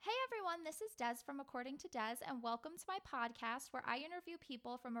everyone, this is Des from According to Des, and welcome to my podcast where I interview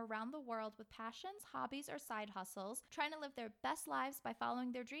people from around the world with passions, hobbies, or side hustles, trying to live their best lives by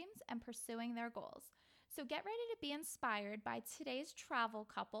following their dreams and pursuing their goals. So get ready to be inspired by today's travel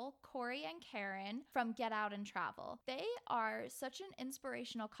couple, Corey and Karen from Get Out and Travel. They are such an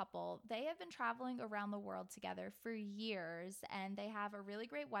inspirational couple. They have been traveling around the world together for years, and they have a really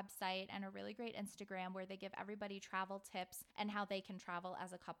great website and a really great Instagram where they give everybody travel tips and how they can travel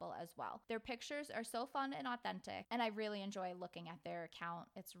as a couple as well. Their pictures are so fun and authentic, and I really enjoy looking at their account.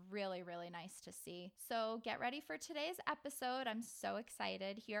 It's really, really nice to see. So get ready for today's episode. I'm so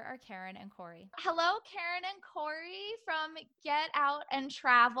excited. Here are Karen and Corey. Hello, Karen and Corey from Get Out and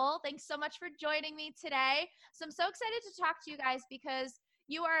Travel. Thanks so much for joining me today. So I'm so excited to talk to you guys because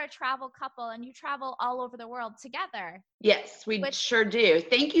you are a travel couple and you travel all over the world together. Yes, we sure do.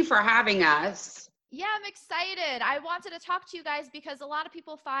 Thank you for having us. Yeah, I'm excited. I wanted to talk to you guys because a lot of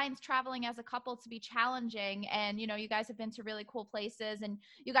people find traveling as a couple to be challenging. And, you guys have been to really cool places and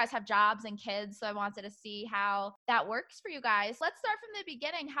you guys have jobs and kids. So I wanted to see how that works for you guys. Let's start from the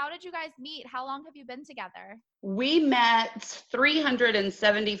beginning. How did you guys meet? How long have you been together? We met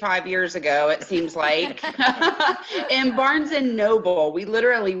 375 years ago, it seems like, in Barnes and Noble. We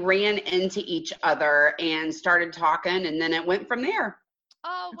literally ran into each other and started talking, and then it went from there.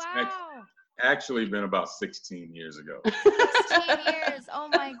 Oh, wow. Actually been about 16 years ago. 16 years. Oh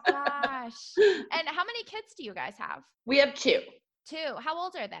my gosh. And how many kids do you guys have? We have two. Two. How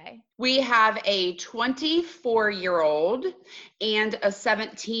old are they? We have a 24-year-old and a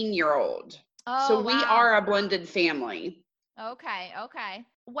 17-year-old. Oh, so we wow. are a blended family. Okay.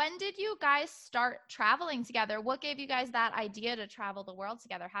 When did you guys start traveling together? What gave you guys that idea to travel the world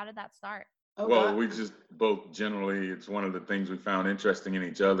together? How did that start? Well, we just both generally, it's one of the things we found interesting in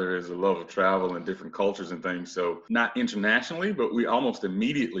each other is a love of travel and different cultures and things. So not internationally, but we almost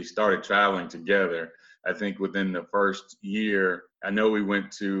immediately started traveling together. I think within the first year, I know we went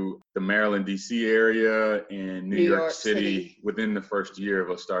to the Maryland, D.C. area and New York City within the first year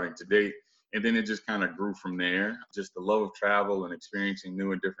of us starting to date. And then it just kind of grew from there. Just the love of travel and experiencing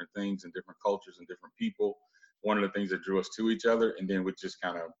new and different things and different cultures and different people. One of the things that drew us to each other. And then we just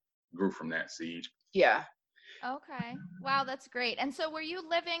kind of grew from that seed. Yeah. Okay. Wow, that's great. And so were you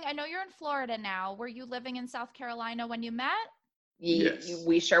living, I know you're in Florida now. Were you living in South Carolina when you met? Yes.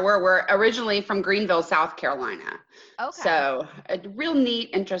 We sure were. We're originally from Greenville, South Carolina. Okay. So a real neat,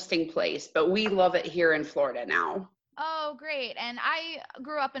 interesting place, but we love it here in Florida now. Oh, great. And I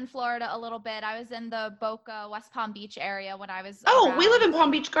grew up in Florida a little bit. I was in the Boca, West Palm Beach area when I was around. We live in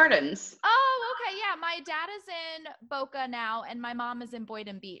Palm Beach Gardens. Oh, okay. Yeah. My dad is in Boca now and my mom is in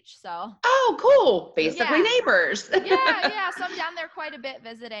Boynton Beach. So. Oh, cool. Basically neighbors. Yeah. So I'm down there quite a bit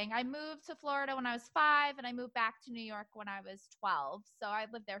visiting. I moved to Florida when I was 5 and I moved back to New York when I was 12. So I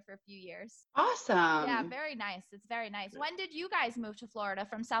lived there for a few years. Awesome. Yeah, very nice. It's very nice. When did you guys move to Florida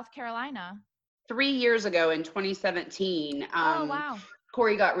from South Carolina? 3 years ago in 2017. Oh, wow.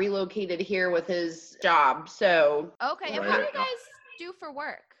 Corey got relocated here with his job. So. Okay. And what do you guys do for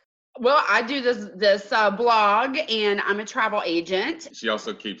work? Well, I do this blog, and I'm a travel agent. She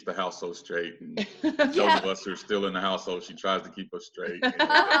also keeps the household straight. And those of us who are still in the household, she tries to keep us straight.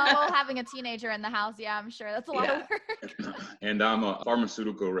 Well, having a teenager in the house, yeah, I'm sure that's a lot of work. And I'm a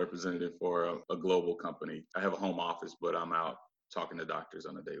pharmaceutical representative for a global company. I have a home office, but I'm out talking to doctors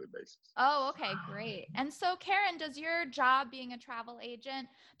on a daily basis. Oh, okay, great. And so, Karen, does your job being a travel agent,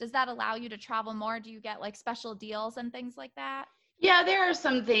 does that allow you to travel more? Do you get like special deals and things like that? Yeah, there are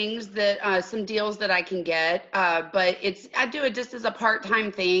some things that, some deals that I can get, but I do it just as a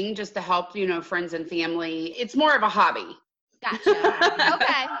part-time thing, just to help, friends and family. It's more of a hobby. Gotcha.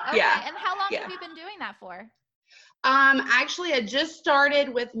 Okay. Yeah. And how long have you been doing that for? Actually, I just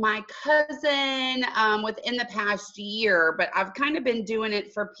started with my cousin within the past year, but I've kind of been doing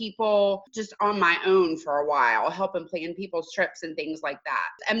it for people just on my own for a while, helping plan people's trips and things like that.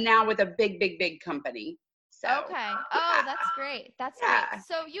 I'm now with a big company. So, okay. Oh, that's great. That's great.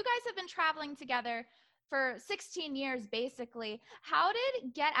 So you guys have been traveling together for 16 years, basically. How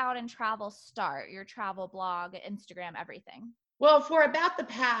did Get Out and Travel start? Your travel blog, Instagram, everything? Well, for about the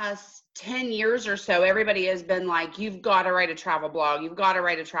past 10 years or so, everybody has been like, you've got to write a travel blog. You've got to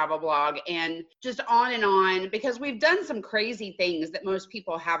write a travel blog, and just on and on, because we've done some crazy things that most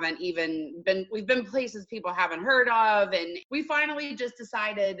people haven't even been. We've been places people haven't heard of. And we finally just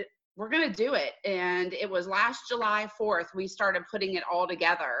decided we're going to do it. And it was last July 4th, we started putting it all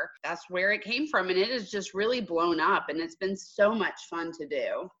together. That's where it came from. And it has just really blown up, and it's been so much fun to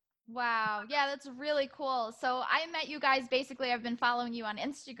do. Wow. Yeah, that's really cool. So I met you guys, basically, I've been following you on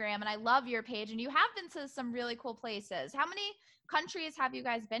Instagram and I love your page, and you have been to some really cool places. How many countries have you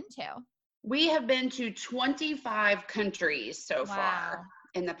guys been to? We have been to 25 countries so far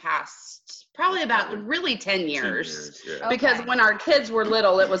in the past, probably about really 10 years. 10 years, yeah. Because when our kids were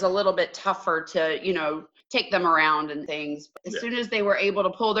little, it was a little bit tougher to, take them around and things. As soon as they were able to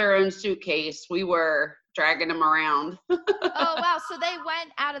pull their own suitcase, we were dragging them around. Oh, wow. So they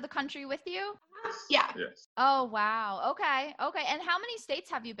went out of the country with you? Yeah. Yes. Oh, wow. Okay. And how many states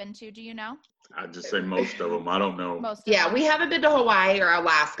have you been to? Do you know? I'd just say most of them. I don't know. Most of Yeah, them. we haven't been to Hawaii or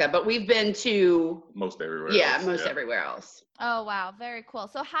Alaska, but we've been to most everywhere. everywhere else. Oh, wow. Very cool.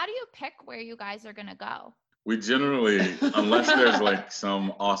 So how do you pick where you guys are going to go? We generally, unless there's like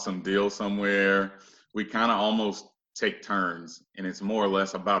some awesome deal somewhere, we kind of almost take turns, and it's more or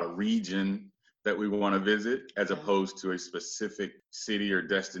less about a region that we want to visit as opposed to a specific city or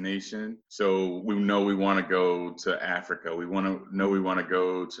destination. So we know we want to go to Africa. We want to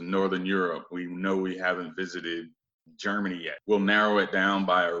go to Northern Europe. We know we haven't visited Germany yet. We'll narrow it down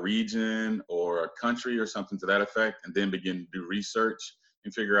by a region or a country or something to that effect, and then begin to do research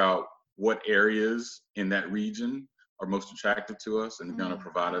and figure out what areas in that region are most attractive to us and going to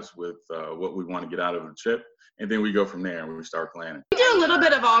provide us with what we want to get out of the trip. And then we go from there and we start planning. We do a little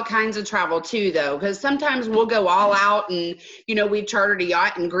bit of all kinds of travel too, though, because sometimes we'll go all out and, we chartered a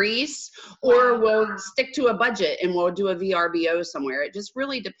yacht in Greece, or we'll stick to a budget and we'll do a VRBO somewhere. It just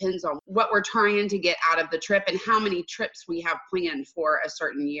really depends on what we're trying to get out of the trip and how many trips we have planned for a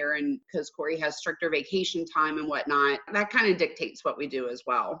certain year. And because Corey has stricter vacation time and whatnot, that kind of dictates what we do as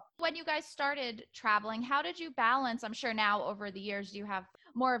well. When you guys started traveling, how did you balance? I'm sure now over the years you have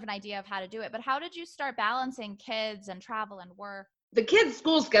more of an idea of how to do it, but how did you start balancing kids and travel and work? The kids'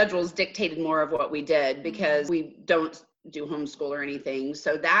 school schedules dictated more of what we did because we don't do homeschool or anything.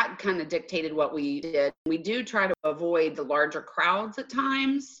 So that kind of dictated what we did. We do try to avoid the larger crowds at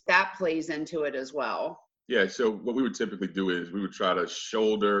times. That plays into it as well. Yeah, so what we would typically do is we would try to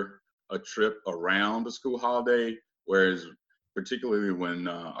shoulder a trip around the school holiday, whereas particularly when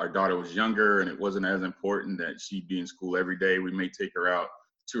our daughter was younger and it wasn't as important that she'd be in school every day, we may take her out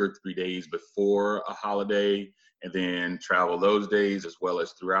 2 or 3 days before a holiday and then travel those days as well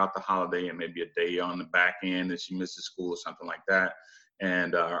as throughout the holiday, and maybe a day on the back end that she misses school or something like that.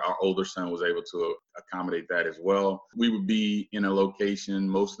 And our older son was able to accommodate that as well. We would be in a location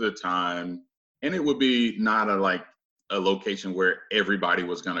most of the time, and it would be not a location where everybody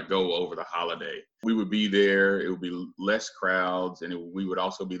was going to go over the holiday. We would be there, it would be less crowds, and we would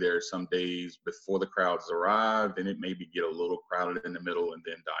also be there some days before the crowds arrived, and it maybe get a little crowded in the middle and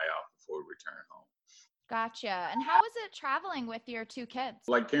then die out before we return home. Gotcha. And how was it traveling with your 2 kids?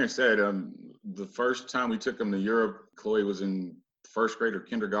 Like Karen said, the first time we took them to Europe, Chloe was in first grade or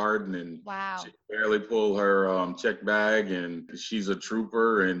kindergarten, and she could barely pull her check bag, and she's a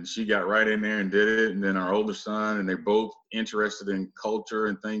trooper, and she got right in there and did it. And then our older son, and they're both interested in culture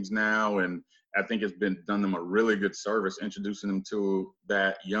and things now, and I think it's done them a really good service introducing them to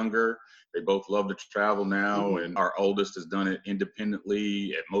that younger. They both love to travel now, and our oldest has done it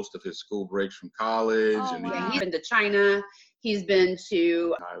independently at most of his school breaks from college. He's been to China, he's been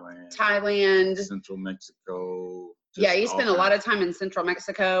to Thailand, Central Mexico. Yeah, he spent a lot of time in Central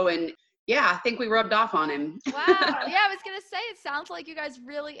Mexico, and I think we rubbed off on him. Wow. Yeah, I was going to say, it sounds like you guys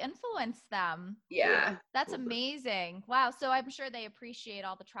really influenced them. Yeah. That's amazing. Wow. So I'm sure they appreciate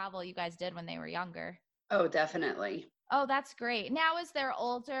all the travel you guys did when they were younger. Oh, definitely. Oh, that's great. Now, as they're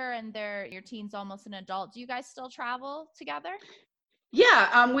older and your teen's almost an adult, do you guys still travel together?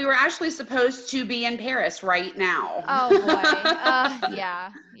 Yeah, we were actually supposed to be in Paris right now. Oh boy,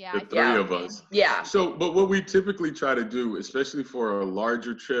 yeah. The 3 of us. Yeah. So, but what we typically try to do, especially for a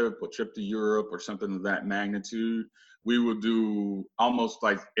larger trip, a trip to Europe or something of that magnitude, we will do almost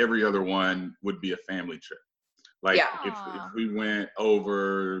like every other one would be a family trip. Like if we went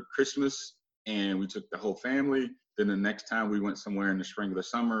over Christmas and we took the whole family, then the next time we went somewhere in the spring or the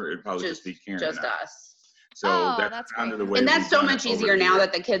summer, it'd probably just be Karen just and I. us. So that's kind of the way. And that's so much easier now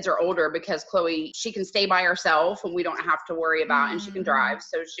that the kids are older, because Chloe, she can stay by herself and we don't have to worry about, and she can drive.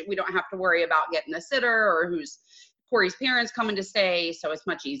 So we don't have to worry about getting a sitter or who's Corey's parents coming to stay. So it's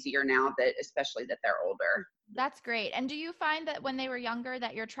much easier now, especially that they're older. That's great. And do you find that when they were younger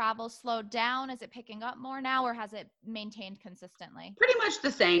that your travel slowed down? Is it picking up more now, or has it maintained consistently? Pretty much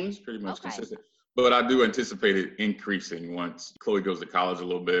the same. It's pretty much consistent. But I do anticipate it increasing once Chloe goes to college a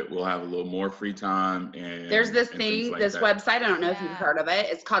little bit. We'll have a little more free time. And there's this thing, this website, I don't know if you've heard of it.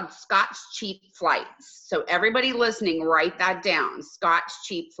 It's called Scotch Cheap Flights. So everybody listening, write that down, Scotch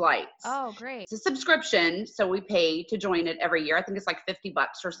Cheap Flights. Oh, great. It's a subscription, so we pay to join it every year. I think it's like $50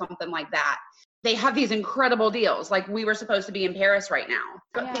 or something like that. they have these incredible deals. Like we were supposed to be in Paris right now.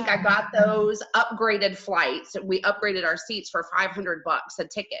 I think I got those upgraded flights. We upgraded our seats for $500 a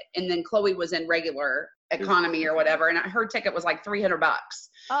ticket. And then Chloe was in regular economy or whatever. And her ticket was like $300.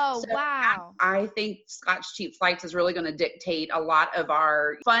 Oh, so wow. I think Scotch Cheap Flights is really going to dictate a lot of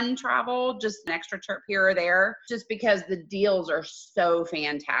our fun travel, just an extra trip here or there, just because the deals are so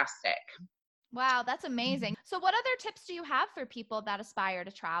fantastic. Wow, that's amazing. So what other tips do you have for people that aspire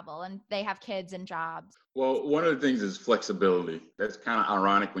to travel and they have kids and jobs? Well, one of the things is flexibility. That's kind of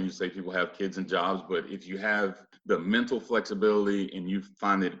ironic when you say people have kids and jobs, but if you have the mental flexibility and you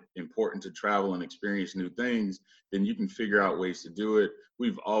find it important to travel and experience new things, then you can figure out ways to do it.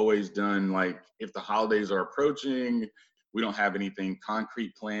 We've always done, like, if the holidays are approaching, we don't have anything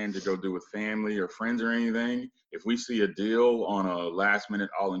concrete planned to go do with family or friends or anything. If we see a deal on a last minute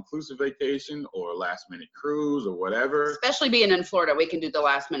all-inclusive vacation or a last minute cruise or whatever. Especially being in Florida, we can do the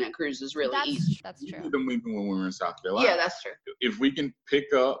last minute cruises really easy. That's We true. did them even when we were in South Carolina. Yeah, that's true. If we can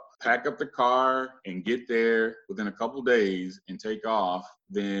pack up the car and get there within a couple days and take off,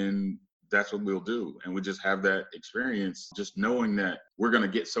 then that's what we'll do. And we just have that experience, just knowing that we're going to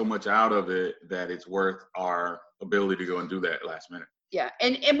get so much out of it that it's worth our ability to go and do that last minute. Yeah.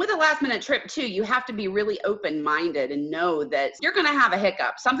 And with a last minute trip too, you have to be really open-minded and know that you're going to have a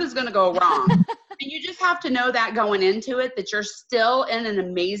hiccup. Something's going to go wrong. And you just have to know that going into it, that you're still in an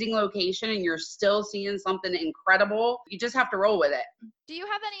amazing location and you're still seeing something incredible. You just have to roll with it. Do you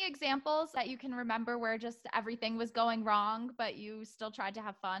have any examples that you can remember where just everything was going wrong, but you still tried to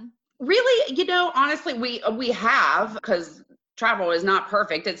have fun? Really, honestly, we have, because travel is not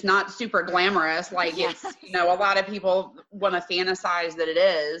perfect. It's not super glamorous. Like it's, a lot of people want to fantasize that it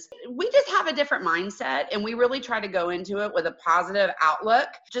is. We just have a different mindset and we really try to go into it with a positive outlook.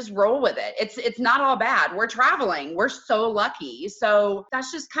 Just roll with it. It's not all bad. We're traveling. We're so lucky. So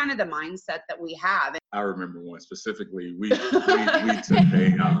that's just kind of the mindset that we have. I remember one specifically. We took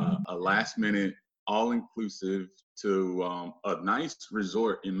a last minute all-inclusive to a nice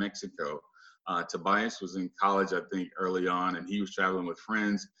resort in Mexico. Tobias was in college, I think, early on, and he was traveling with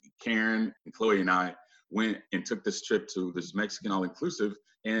friends. Karen and Chloe and I went and took this trip to this Mexican all-inclusive,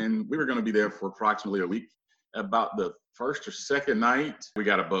 and we were going to be there for approximately a week. About the first or second night, we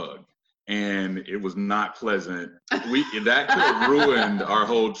got a bug, and it was not pleasant. That could have ruined our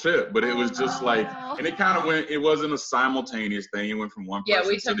whole trip, but it was just like, and it kind of went, it wasn't a simultaneous thing. It went from one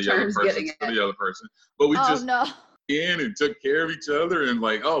person to the other person to the other person. But we in and took care of each other and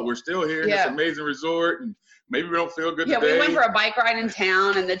like, oh, we're still here in this amazing resort and maybe we don't feel good today. We went for a bike ride in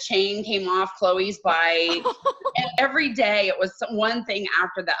town and the chain came off Chloe's bike. And every day it was one thing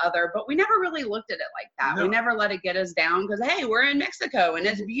after the other, but we never really looked at it like that. No. We never let it get us down because, hey, we're in Mexico and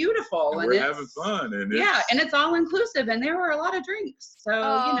it's beautiful. And we're having fun. And and it's all inclusive and there were a lot of drinks. So,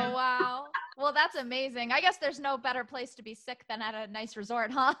 wow. Well, that's amazing. I guess there's no better place to be sick than at a nice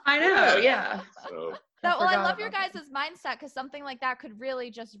resort, huh? I know, yeah. I love your guys' mindset because something like that could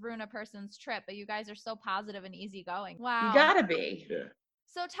really just ruin a person's trip, but you guys are so positive and easygoing. Wow. You gotta be. Yeah.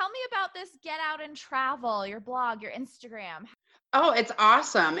 So tell me about this Get Out and Travel, your blog, your Instagram. Oh, it's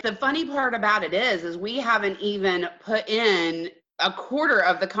awesome. The funny part about it is we haven't even put in a quarter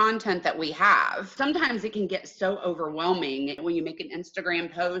of the content that we have. Sometimes it can get so overwhelming when you make an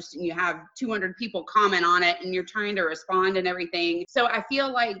Instagram post and you have 200 people comment on it and you're trying to respond and everything. So I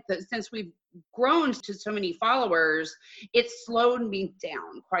feel like that since we've grown to so many followers, it's slowed me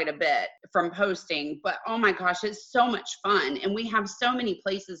down quite a bit from posting, but oh my gosh, it's so much fun. And we have so many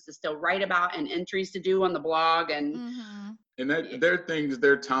places to still write about and entries to do on the blog. And And there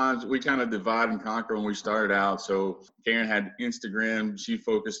are times we kind of divide and conquer when we started out. So Karen had Instagram she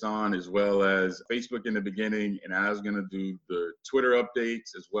focused on, as well as Facebook in the beginning. And I was going to do the Twitter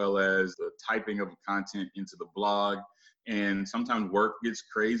updates as well as the typing of content into the blog. And sometimes work gets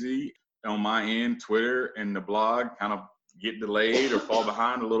crazy on my end. Twitter and the blog kind of get delayed or fall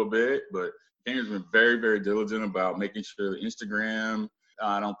behind a little bit. But Karen's been very, very diligent about making sure the Instagram,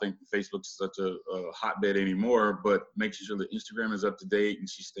 I don't think Facebook's such a hotbed anymore, but making sure that Instagram is up to date and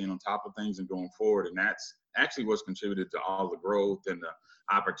she's staying on top of things and going forward. And that's actually what's contributed to all the growth and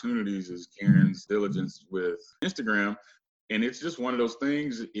the opportunities is Karen's diligence with Instagram. And it's just one of those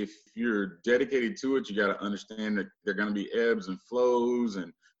things, if you're dedicated to it, you got to understand that there are going to be ebbs and flows.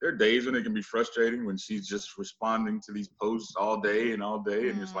 And there are days when it can be frustrating when she's just responding to these posts all day. And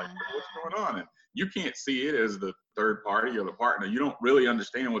it's like, what's going on? And you can't see it as the third party or the partner. You don't really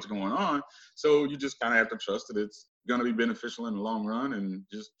understand what's going on. So you just kind of have to trust that it's going to be beneficial in the long run and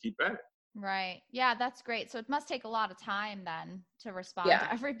just keep at it. Right. Yeah, that's great. So it must take a lot of time then to respond to Yeah.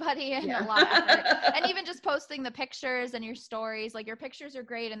 everybody and Yeah. a lot of effort. And even just posting the pictures and your stories, like your pictures are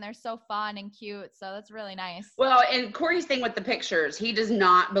great and they're so fun and cute. So that's really nice. Well, and Corey's thing with the pictures, he does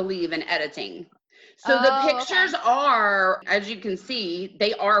not believe in editing. So the Oh, okay. pictures are, as you can see,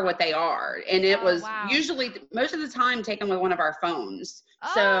 they are what they are. And it Oh, was wow. usually most of the time taken with one of our phones.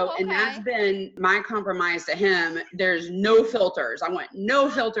 So, Oh, and that's okay. been my compromise to him. There's no filters. I want no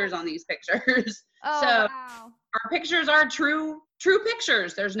filters on these pictures. So Oh, wow. our pictures are true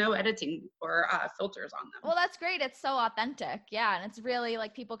pictures. There's no editing or filters on them. Well, that's great. It's so authentic. Yeah. And it's really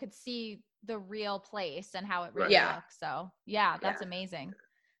like people could see the real place and how it really Right. Yeah. looks. So, yeah, that's Yeah. amazing.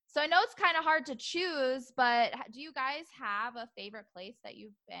 So I know it's kind of hard to choose, but do you guys have a favorite place that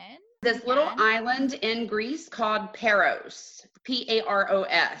you've been? This little Again? island in Greece called Paros, Paros.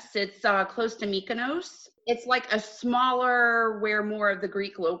 It's close to Mykonos. It's like a smaller, where more of the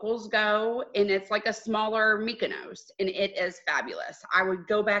Greek locals go, and it's like a smaller Mykonos, and it is fabulous. I would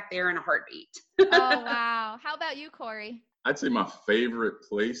go back there in a heartbeat. Oh, wow. How about you, Corey? I'd say my favorite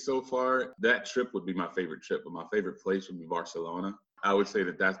place so far, that trip would be my favorite trip, but my favorite place would be Barcelona. I would say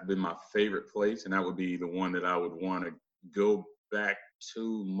that that's been my favorite place, and that would be the one that I would want to go back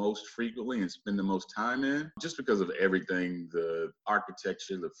to most frequently and spend the most time in, just because of everything, the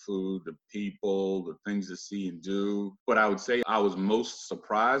architecture, the food, the people, the things to see and do. What I would say I was most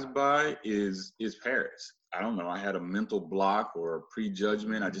surprised by is Paris. I don't know, I had a mental block or a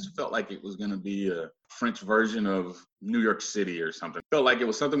prejudgment. I just felt like it was going to be a French version of New York City or something. Felt like it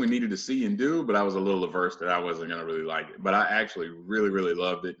was something we needed to see and do, but I was a little averse that I wasn't going to really like it. But I actually really, really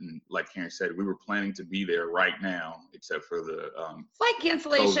loved it. And like Karen said, we were planning to be there right now, except for the Flight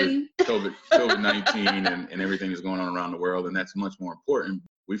cancellation. COVID-19 and everything that's going on around the world. And that's much more important.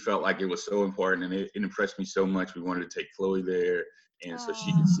 We felt like it was so important, and it impressed me so much. We wanted to take Chloe there, and so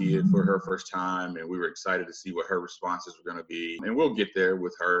she could see it for her first time, and we were excited to see what her responses were going to be. And we'll get there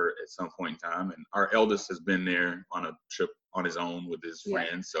with her at some point in time. And our eldest has been there on a trip on his own with his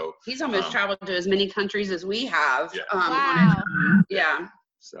friends. So he's almost traveled to as many countries as we have. Yeah. Wow. Yeah.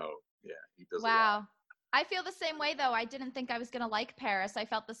 So yeah, he does. Wow. I feel the same way though. I didn't think I was going to like Paris. I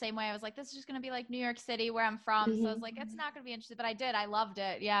felt the same way. I was like, this is just going to be like New York City where I'm from. So I was like, it's not going to be interesting, but I did. I loved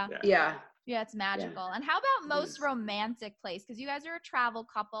it. Yeah. Yeah. Yeah, it's magical. And how about most romantic place? Because you guys are a travel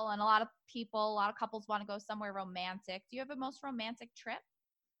couple and a lot of couples want to go somewhere romantic. Do you have a most romantic trip?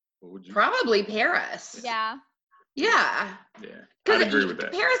 What would you Probably Paris. Yeah. Yeah. Yeah, I'd agree with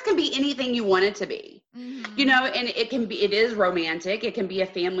that. Paris can be anything you want it to be. Mm-hmm. You know, and it is romantic. It can be a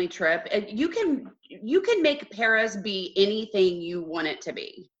family trip. You can make Paris be anything you want it to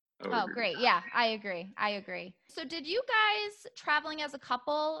be. Oh, great. Yeah, I agree. So did you guys traveling as a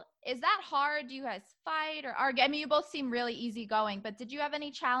couple, is that hard? Do you guys fight or argue? I mean, you both seem really easygoing, but did you have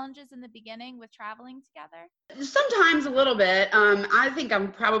any challenges in the beginning with traveling together? Sometimes a little bit. I think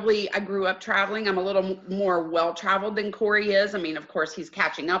I grew up traveling. I'm a little more well-traveled than Corey is. I mean, of course, he's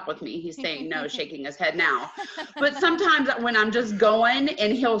catching up with me. He's saying no, shaking his head now. But sometimes when I'm just going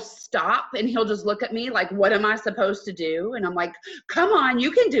and he'll stop and he'll just look at me like, what am I supposed to do? And I'm like, come on,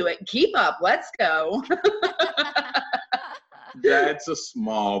 you can do it. Keep up. Let's go. That's a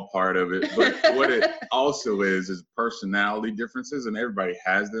small part of it, but what it also is personality differences, and everybody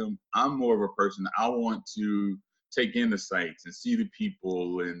has them. I'm more of a person, I want to take in the sights and see the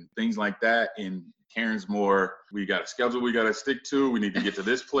people and things like that. And Karen's more, we got a schedule we got to stick to. We need to get to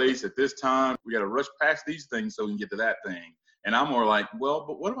this place at this time. We got to rush past these things so we can get to that thing. And I'm more like, well,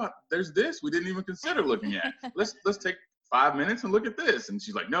 but what about, there's this we didn't even consider looking at. Let's take 5 minutes and look at this. And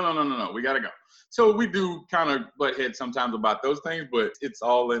she's like, no, we got to go. So we do kind of butt heads sometimes about those things, but it's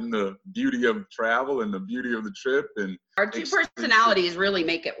all in the beauty of travel and the beauty of the trip. And our two personalities really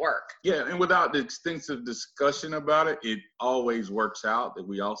make it work. Yeah, and without the extensive discussion about it, it always works out that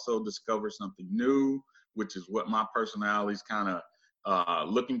we also discover something new, which is what my personality's kind of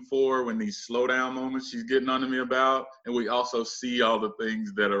looking for when these slow down moments she's getting onto me about. And we also see all the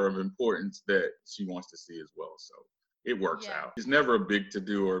things that are of importance that she wants to see as well. So it works out. It's never a big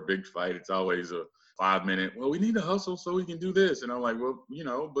to-do or a big fight. It's always a 5-minute, well, we need to hustle so we can do this. And I'm like, well,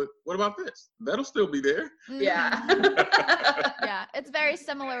 but what about this? That'll still be there. Yeah. Yeah, it's very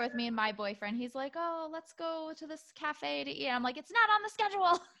similar with me and my boyfriend. He's like, oh, let's go to this cafe to eat. I'm like, it's not on the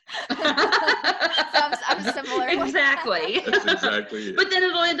schedule. So I'm similar. Exactly. That's exactly it. But then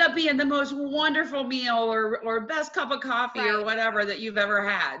it'll end up being the most wonderful meal or best cup of coffee or whatever that you've ever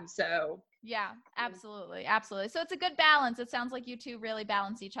had. So yeah, absolutely. So it's a good balance. It sounds like you two really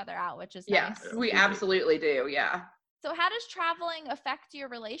balance each other out, which is yes, nice. we absolutely do. Yeah. So how does traveling affect your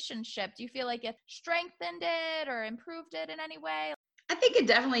relationship? Do you feel like it strengthened it or improved it in any way? I think it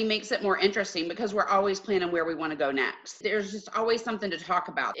definitely makes it more interesting because we're always planning where we want to go next. There's just always something to talk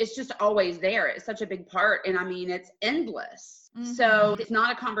about. It's just always there. It's such a big part. And I mean, it's endless. So it's not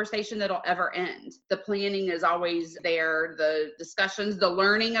a conversation that'll ever end. The planning is always there. The discussions, the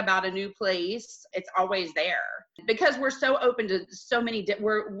learning about a new place, it's always there. Because we're so open to so many,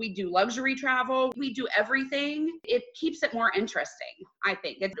 we do luxury travel, we do everything. It keeps it more interesting, I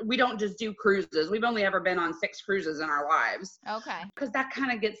think. We don't just do cruises. We've only ever been on 6 cruises in our lives. Okay. Because that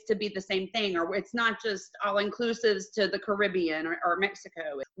kind of gets to be the same thing, or it's not just all inclusives to the Caribbean or Mexico.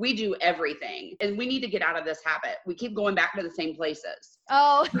 We do everything, and we need to get out of this habit. We keep going back to the same places.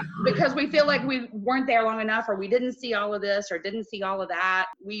 Oh, because we feel like we weren't there long enough, or we didn't see all of this or didn't see all of that.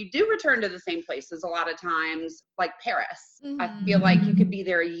 We do return to the same places a lot of times, like Paris. I feel like you could be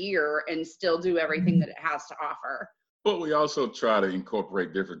there a year and still do everything that it has to offer. But we also try to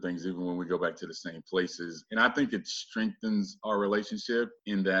incorporate different things even when we go back to the same places. And I think it strengthens our relationship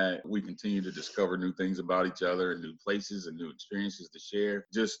in that we continue to discover new things about each other and new places and new experiences to share.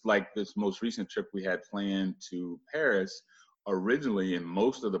 Just like this most recent trip we had planned to Paris, originally in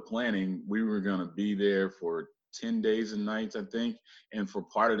most of the planning, we were going to be there for 10 days and nights, I think. And for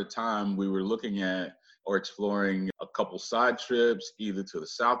part of the time, we were looking at or exploring a couple side trips, either to the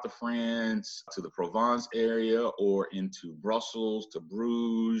south of France, to the Provence area, or into Brussels, to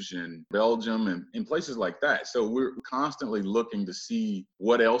Bruges and Belgium and in places like that. So we're constantly looking to see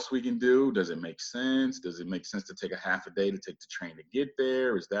what else we can do. Does it make sense? Does it make sense to take a half a day to take the train to get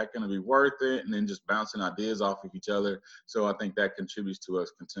there? Is that going to be worth it? And then just bouncing ideas off of each other. So I think that contributes to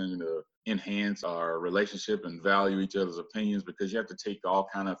us continuing to enhance our relationship and value each other's opinions, because you have to take all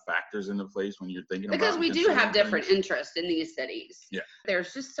kind of factors into place when you're thinking about it. Because we do have different interests in these cities. Yeah.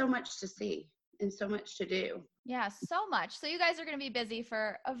 There's just so much to see and so much to do. Yeah, so much. So you guys are going to be busy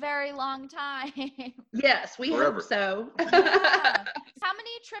for a very long time. Yes, we Forever. hope so. Yeah. How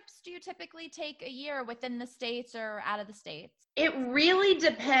many trips do you typically take a year within the States or out of the States? It really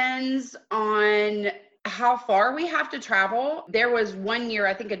depends on how far we have to travel. There was one year,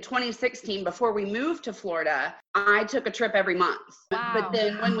 I think in 2016, before we moved to Florida, I took a trip every month. Wow. But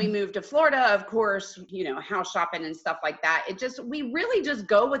then when we moved to Florida, of course, house shopping and stuff like that, we really just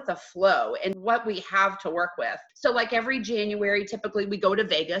go with the flow and what we have to work with. So like every January, typically we go to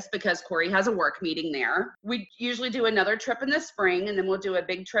Vegas because Corey has a work meeting there. We usually do another trip in the spring, and then we'll do a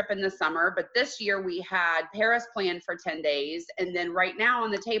big trip in the summer. But this year we had Paris planned for 10 days. And then right now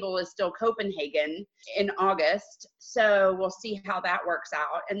on the table is still Copenhagen in August. So we'll see how that works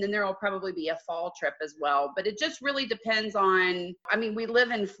out. And then there will probably be a fall trip as well. But it just really depends on, we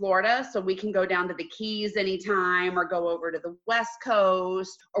live in Florida, so we can go down to the Keys anytime, or go over to the West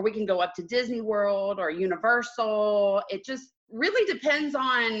Coast, or we can go up to Disney World or Universal. It just really depends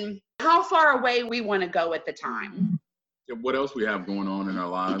on how far away we want to go at the time. What else we have going on in our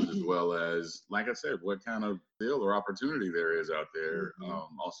lives, as well as, like I said, what kind of deal or opportunity there is out there,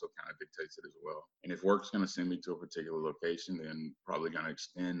 also kind of dictates it as well. And if work's going to send me to a particular location, then probably going to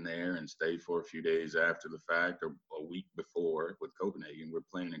extend there and stay for a few days after the fact, or a week before. With Copenhagen, we're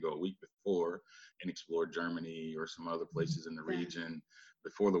planning to go a week before and explore Germany or some other places in the region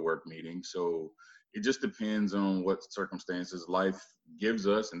before the work meeting. So it just depends on what circumstances life gives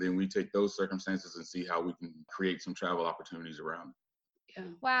us, and then we take those circumstances and see how we can create some travel opportunities around it. Yeah.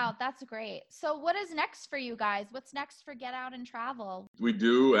 Wow, that's great. So what is next for you guys? What's next for Get Out and Travel? We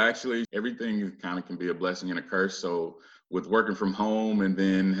do actually, everything kind of can be a blessing and a curse. So with working from home and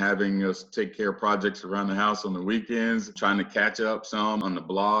then having us take care of projects around the house on the weekends, trying to catch up some on the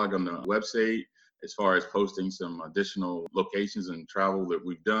blog, on the website, as far as posting some additional locations and travel that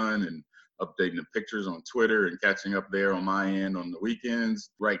we've done, and updating the pictures on Twitter and catching up there on my end on the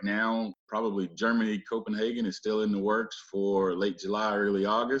weekends. Right now, probably Germany, Copenhagen is still in the works for late July, early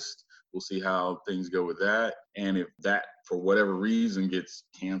August. We'll see how things go with that. And if that, for whatever reason, gets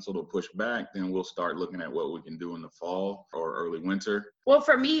canceled or pushed back, then we'll start looking at what we can do in the fall or early winter. Well,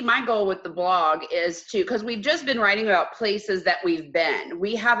 for me, my goal with the blog is because we've just been writing about places that we've been.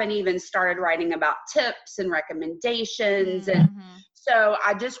 We haven't even started writing about tips and recommendations. And so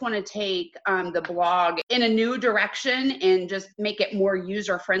I just want to take the blog in a new direction and just make it more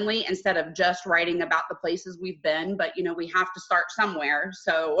user-friendly, instead of just writing about the places we've been. But, we have to start somewhere.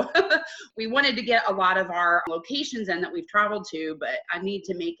 So we wanted to get a lot of our locations in that we've traveled to, but I need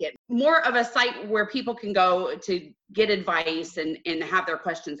to make it more of a site where people can go to get advice and have their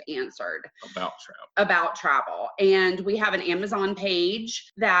questions answered about travel. And we have an Amazon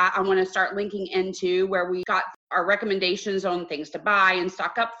page that I want to start linking into, where we got our recommendations on things to buy and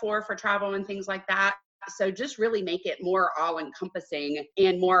stock up for travel and things like that. So just really make it more all encompassing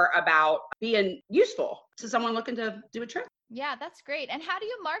and more about being useful to someone looking to do a trip. Yeah, that's great. And how do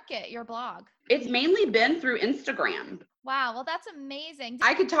you market your blog? It's mainly been through Instagram. Wow, well, that's amazing.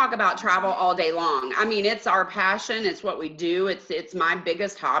 I could talk about travel all day long. I mean, it's our passion. It's what we do. It's my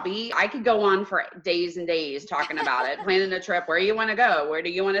biggest hobby. I could go on for days and days talking about it, planning a trip, where you want to go, where do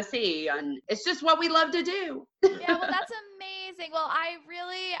you want to see, and it's just what we love to do. Yeah, well, that's amazing. Well, I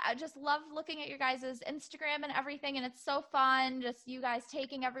just love looking at your guys' Instagram and everything, and it's so fun. Just you guys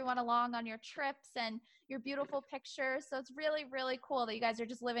taking everyone along on your trips and your beautiful pictures. So it's really, really cool that you guys are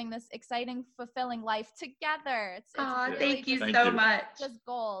just living this exciting, fulfilling life together. It's Aw, really thank you Thank so you. much. just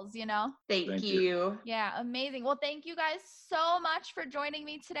goals, you know? Thank you. Yeah, amazing. Well, thank you guys so much for joining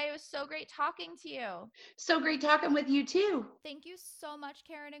me today. It was so great talking to you. So great talking with you too. Thank you so much,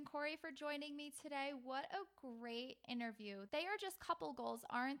 Karen and Corey, for joining me today. What a great interview. They are just couple goals,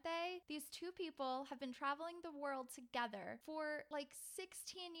 aren't they? These two people have been traveling the world together for like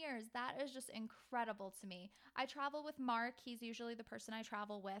 16 years. That is just incredible to me. I travel with Mark. He's usually the person I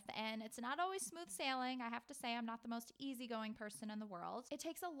travel with, and it's not always smooth sailing. I have to say, I'm not the most easygoing person in the world. It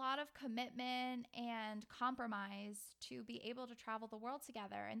takes a lot of commitment and compromise to be able to travel the world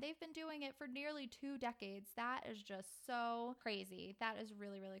together, and they've been doing it for nearly 2 decades. That is just so crazy. That is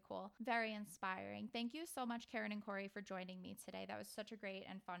really, really cool. Very inspiring. Thank you so much, Karen and Corey, for joining me today. That was such a great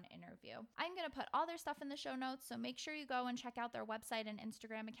and fun interview. I'm going to put all their stuff in the show notes, so make sure you go and check out their website and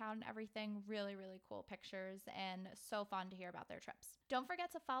Instagram account and everything. Really, really cool pictures and so fun to hear about their trips. Don't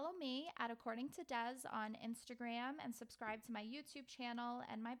forget to follow me at According to Des on Instagram and subscribe to my YouTube channel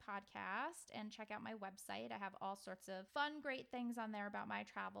and my podcast, and check out my website. I have all sorts of fun, great things on there about my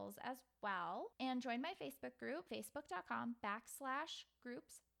travels as well. And join my Facebook group,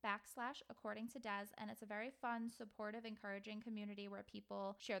 facebook.com/groups/According to Des. And it's a very fun, supportive, encouraging community where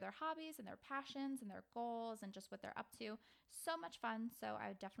people share their hobbies and their passions and their goals and just what they're up to. So much fun. So I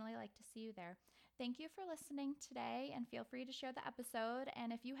would definitely like to see you there. Thank you for listening today, and feel free to share the episode.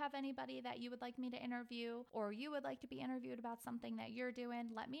 And if you have anybody that you would like me to interview, or you would like to be interviewed about something that you're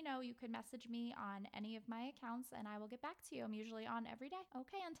doing, let me know. You could message me on any of my accounts and I will get back to you. I'm usually on every day.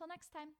 Okay, until next time.